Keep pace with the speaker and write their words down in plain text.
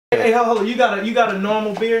Hey, hold on. You got a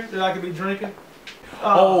normal beer that I could be drinking?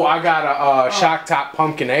 I got a Shock Top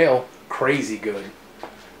Pumpkin Ale. Crazy good.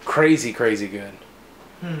 Crazy good.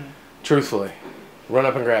 Truthfully. Run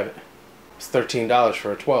up and grab it. It's $13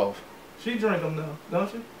 for a 12. She drink them though,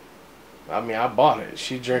 don't she? I mean, I bought it.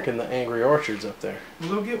 She's drinking the Angry Orchards up there. We'll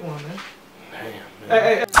go get one, man. Damn, man.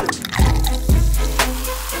 Hey.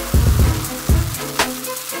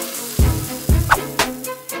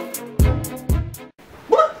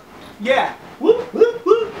 What? Yeah.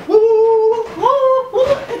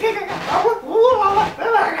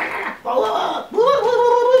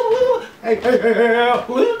 Hey.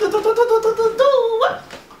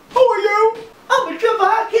 Who are you? I'm a trouble.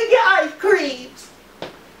 I can get ice creams.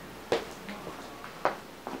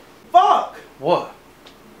 Fuck. What?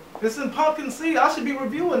 It's in pumpkin seed. I should be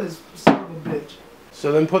reviewing this son of a bitch.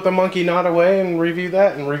 So then put the monkey knot away and review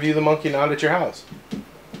that, and review the monkey knot at your house.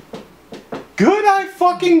 Good, I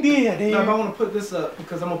fucking did. No, I want to put this up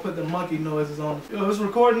because I'm gonna put the monkey noises on. Yo, it's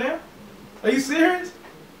recording now. Are you serious?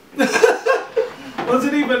 Was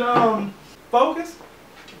it even focused?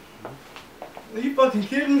 Are you fucking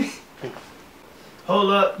kidding me?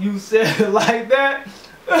 Hold up, you said it like that.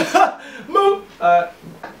 Move. Oh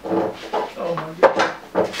my god.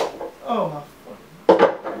 Oh my.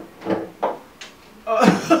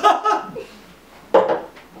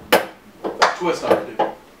 Twist on it, dude.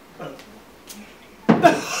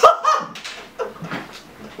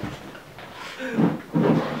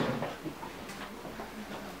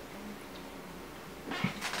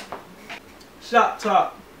 Shock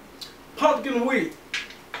Top pumpkin wheat.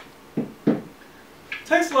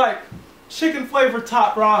 Tastes like chicken flavored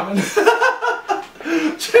top ramen.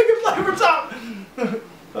 Chicken flavored top.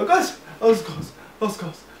 Oh gosh. Oh goes.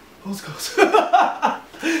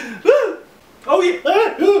 Oh yeah.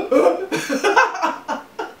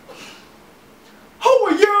 Who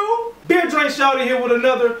are you? Beer Drink Shouty here with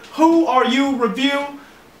another Who Are You review.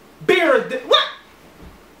 Beer. What?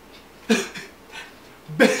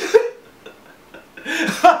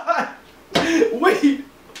 Weed.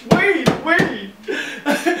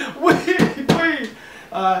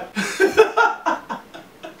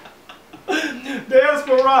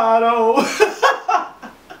 Desperado.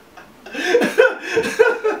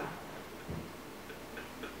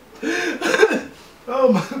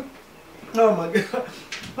 Oh my god.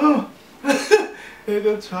 Oh. And I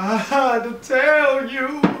tried to tell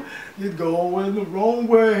you you're going the wrong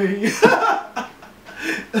way.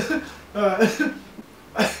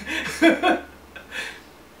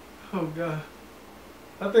 Oh god.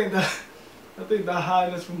 I think the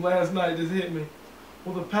highness from last night just hit me.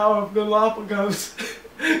 Well, the power of Galapagos.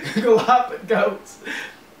 Galapagos.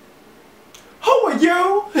 Who are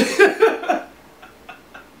you?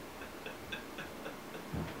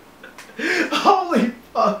 Holy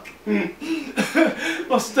fuck.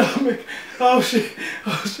 My stomach. Oh shit.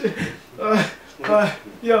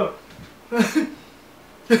 Yo.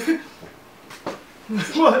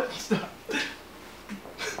 What? Stop.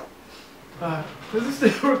 Is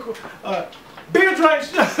this still record? Beer Drink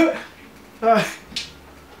Show.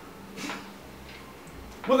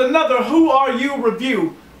 With another Who Are You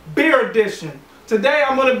review, beer edition. Today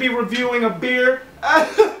I'm gonna be reviewing a beer.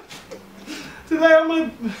 Today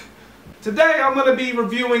I'm gonna be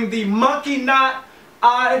reviewing the Monkey Knot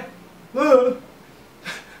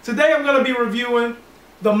Today I'm gonna be reviewing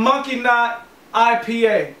the Monkey Knot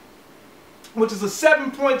IPA, which is a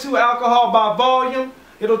 7.2 alcohol by volume.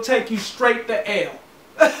 It'll take you straight to L.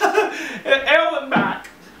 L and back.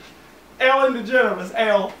 Ellen DeGeneres,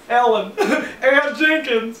 Ellen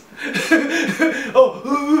Jenkins,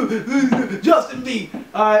 Justin B.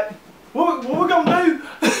 Alright, what we gonna do?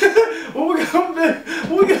 What we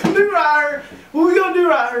gonna do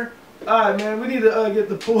right here? Alright, man, we need to get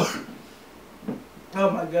the pour.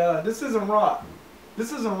 Oh my god, this isn't rock.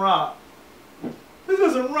 This isn't rock.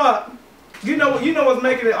 You know what's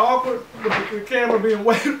making it awkward? The camera being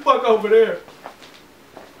way the fuck over there.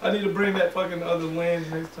 I need to bring that fucking other lens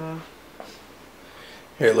next time.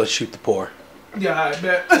 Here, let's shoot the pour. Yeah, I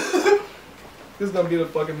bet. This is gonna be the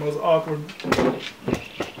fucking most awkward.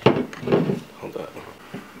 Hold up.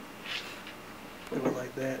 Do it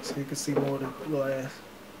like that so you can see more of the glass.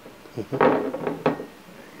 There you go.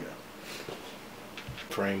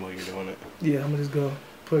 Frame while you're doing it. Yeah, I'm gonna just go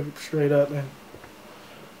put it straight up and.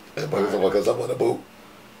 Everybody's like, "Cause I'm on the boot."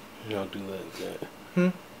 No, do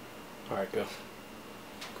that. All right, go.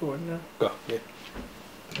 Recording now. Go. Yeah.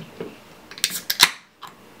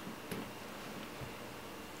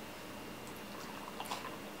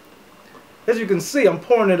 As you can see, I'm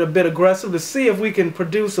pouring it a bit aggressive to see if we can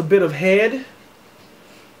produce a bit of head.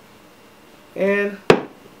 And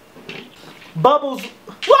Bubbles.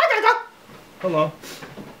 Hold on.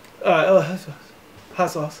 Alright, hot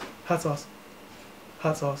sauce. Hot sauce.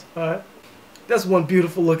 Hot sauce. Alright. That's one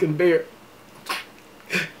beautiful looking beer.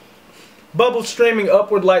 Bubbles streaming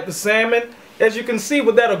upward like the salmon. As you can see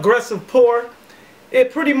with that aggressive pour,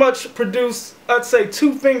 it pretty much produced, I'd say,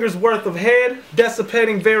 2 fingers worth of head,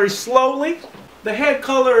 dissipating very slowly. The head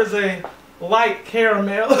color is a light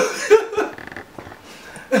caramel.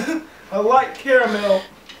 A light caramel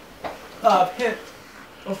hint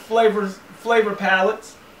of flavor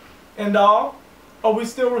palettes and all. Are we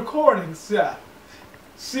still recording? Yeah.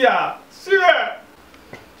 Still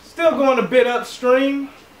going a bit upstream.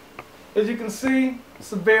 As you can see,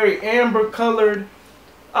 it's a very amber colored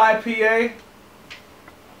IPA.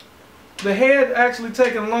 The head actually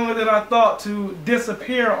taking longer than I thought to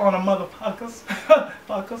disappear on a motherfuckers.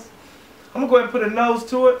 I'm gonna go ahead and put a nose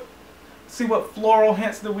to it. See what floral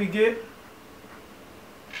hints that we get.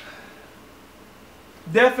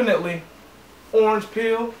 Definitely orange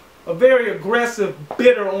peel. A very aggressive,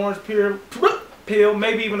 bitter orange peel,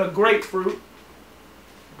 maybe even a grapefruit.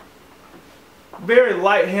 Very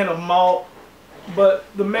light hint of malt. But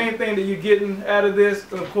the main thing that you're getting out of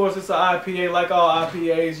this, of course, it's an IPA. Like all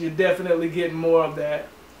IPAs, you're definitely getting more of that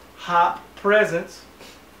hop presence.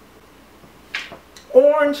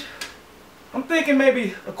 Orange, I'm thinking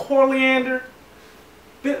maybe a coriander,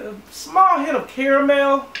 a small hint of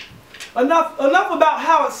caramel. Enough about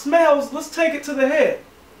how it smells. Let's take it to the head.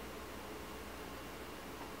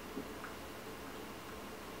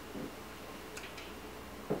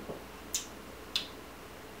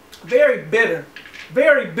 Very bitter.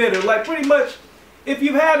 Very bitter. Like pretty much, if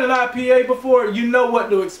you've had an IPA before, you know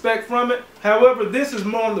what to expect from it. However, this is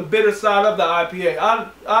more on the bitter side of the IPA.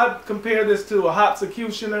 I'd compare this to a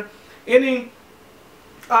Hopsecutioner. Any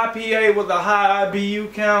IPA with a high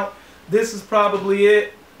IBU count, this is probably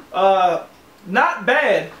it. Not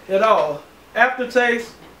bad at all.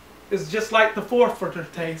 Aftertaste is just like the forfeiter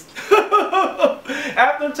taste.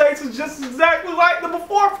 Aftertaste is just exactly like the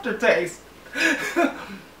forfeiter taste.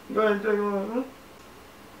 Go ahead and take a look.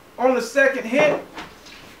 On the second hint.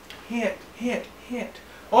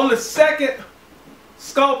 On the second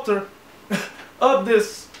sculptor of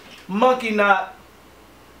this Monkey Knot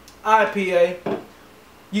IPA,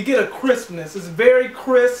 you get a crispness. It's very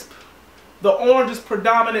crisp. The orange is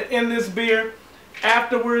predominant in this beer.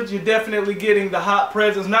 Afterwards, you're definitely getting the hop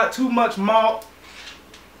presence. Not too much malt.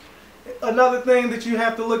 Another thing that you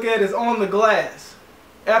have to look at is on the glass.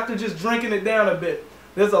 After just drinking it down a bit,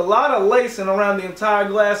 there's a lot of lacing around the entire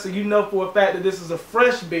glass, so you know for a fact that this is a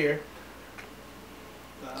fresh beer.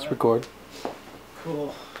 Let's record.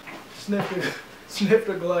 Cool. Sniff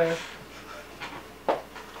the glass.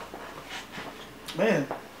 Man,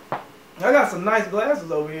 I got some nice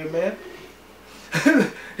glasses over here, man.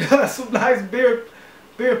 Got some nice beer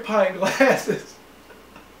pint glasses.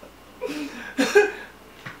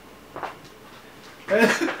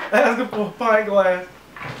 Asking for a pint glass.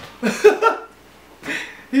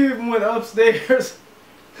 He even went upstairs.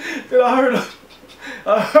 And I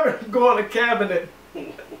heard him go on a cabinet. So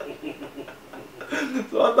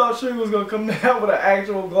I thought she was gonna come down with an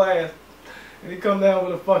actual glass. And he come down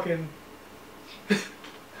with a fucking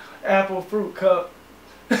apple fruit cup.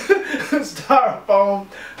 Styrofoam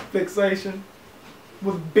fixation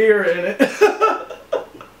with beer in it.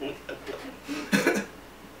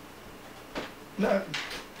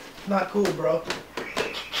 Not cool, bro.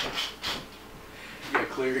 Yeah,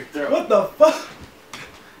 clear your throat. What the fuck?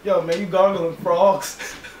 Yo, man, you gargling frogs.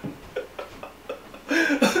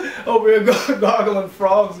 Over here gargling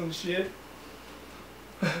frogs and shit.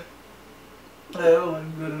 That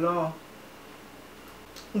wasn't good at all.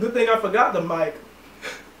 Good thing I forgot the mic.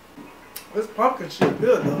 This pumpkin shit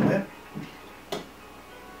good though, man.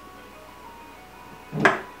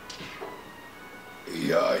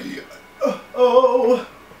 Yeah. Oh.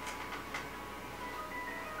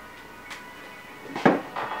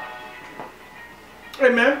 Hey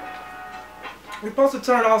man, we're supposed to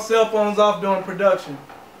turn all cell phones off during production.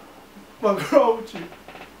 What's wrong with you?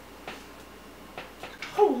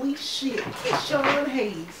 Holy shit, it's Sean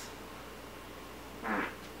Hayes.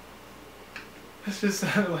 This just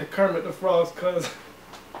sounded like Kermit the Frog's cousin.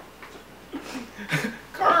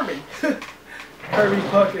 Kermit! Kirby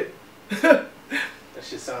Puckett. That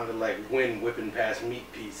shit sounded like wind whipping past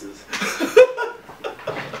meat pieces.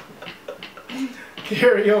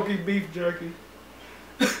 Karaoke beef jerky.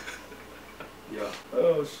 Yeah.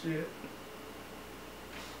 Oh shit.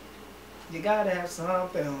 You gotta have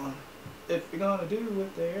something on if you're gonna do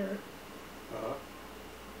it there.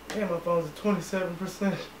 Damn, my phone's at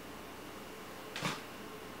 27%.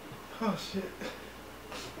 Oh shit.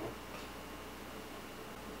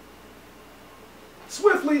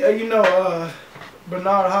 Swiftly,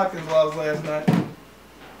 Bernard Hopkins lost last night.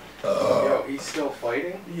 Yo, he's still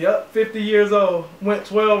fighting? Yep, 50 years old. Went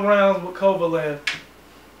 12 rounds with Kovalev.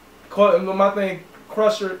 My thing,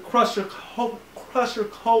 Crusher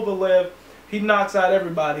Kovalev, he knocks out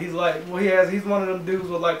everybody. He's like, he's one of them dudes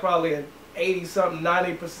with like probably an 80-something,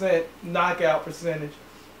 90% knockout percentage.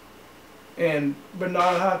 And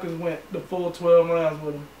Bernard Hopkins went the full 12 rounds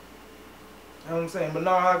with him. You know what I'm saying?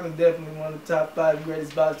 Bernard Hopkins definitely one of the top 5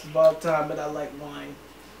 greatest boxers of all time, but I like wine.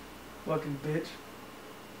 Fucking bitch.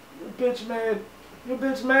 You're a bitch, man. You're a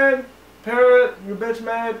bitch, man. Parrot, you're a bitch,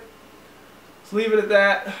 man. Let's leave it at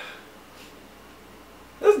that.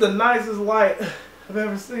 This is the nicest light I've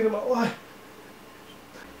ever seen in my life.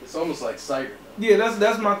 It's almost like cider. Yeah,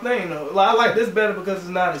 that's my thing though. I like this better because it's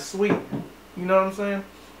not as sweet. You know what I'm saying?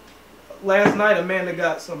 Last night Amanda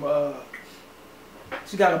got some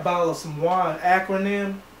she got a bottle of some wine,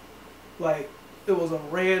 acronym. Like it was a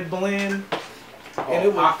red blend.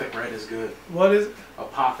 And Apothic Red is good. What is it?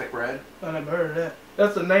 Apothic Red. I never heard of that.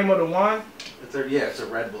 That's the name of the wine? It's a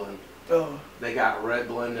red blend. Oh. They got a red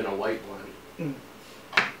blend and a white blend.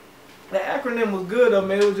 The acronym was good though,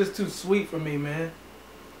 man. It was just too sweet for me, man.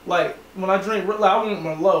 Like when I drink, I want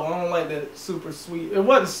Merlot. I don't like that super sweet. It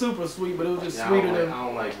wasn't super sweet, but it was just sweeter than. I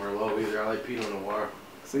don't like Merlot either. I like Pinot Noir.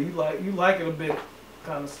 So you like it a bit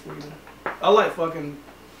kind of sweeter. I like fucking.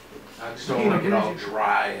 I just don't like it all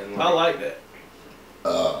dry and. I like that.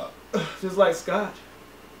 Just like Scotch.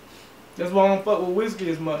 That's why I don't fuck with whiskey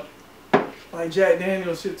as much. Like Jack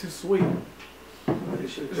Daniel's shit too sweet.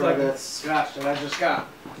 It's like that Scotch that I just got.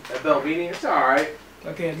 That Belvini, it's alright.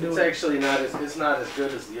 I can't do it. It's actually not as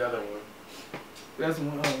good as the other one. That's the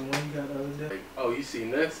one you got the other day. Oh, you seen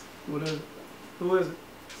this? What is it? Who is it?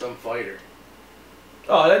 Some fighter.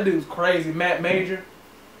 Oh, that dude's crazy. Matt Major.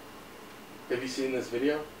 Have you seen this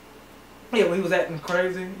video? Yeah, when he was acting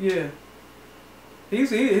crazy. Yeah.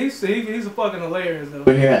 He's a fucking hilarious though.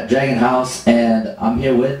 We're here at Dragon House, and I'm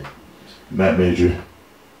here with Matt Major.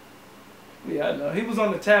 Yeah, I know. He was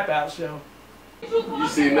on the Tap Out show. You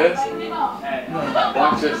seen this? No.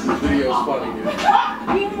 Watch this. This video is funny, dude.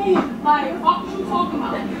 Like, what you talking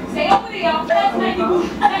about? Stay over there. That's Maggie Boo.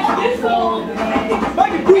 That's this song.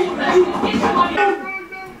 Maggie Boo.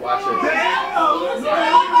 Watch this.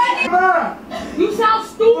 You sound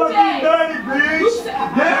stupid. You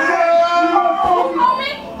sound...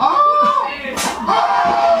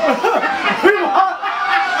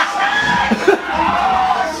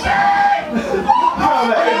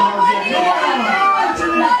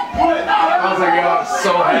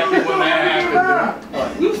 So happy when that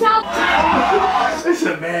happened. You sound. This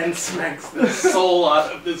man smacks the soul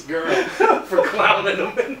out of this girl for clowning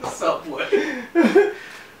him in the subway.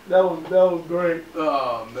 That was great.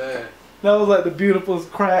 Oh man. That was like the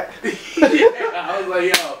beautifulest crack. Yeah, I was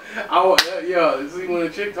like, yo, see when a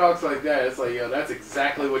chick talks like that, it's like, yo, that's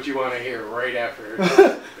exactly what you want to hear right after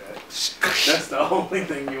her. That's the only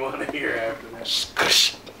thing you want to hear after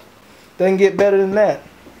that. Doesn't get better than that.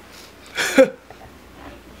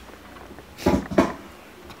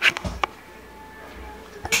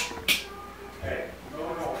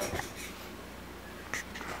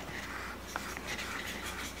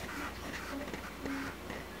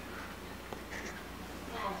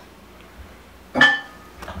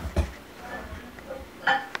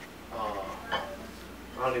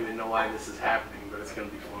 I don't even know why this is happening, but it's gonna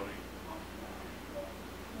be funny.